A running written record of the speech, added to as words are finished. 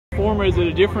performer? Is it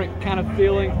a different kind of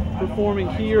feeling performing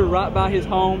here right by his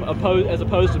home as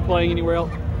opposed to playing anywhere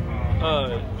else?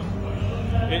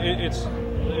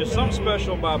 It's something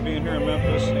special about being here in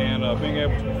Memphis and being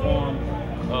able to perform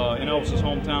in Elvis's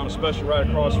hometown, especially right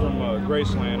across from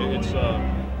Graceland.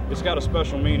 It's got a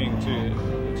special meaning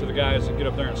to the guys that get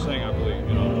up there and sing, I believe.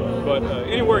 You know, but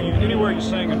anywhere you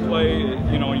sing and play,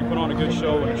 you know, you put on a good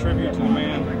show and a tribute to the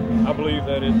man, I believe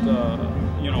that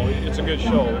you know, it's a good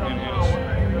show.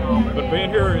 But being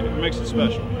here, it makes it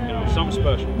special. You know, something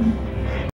special.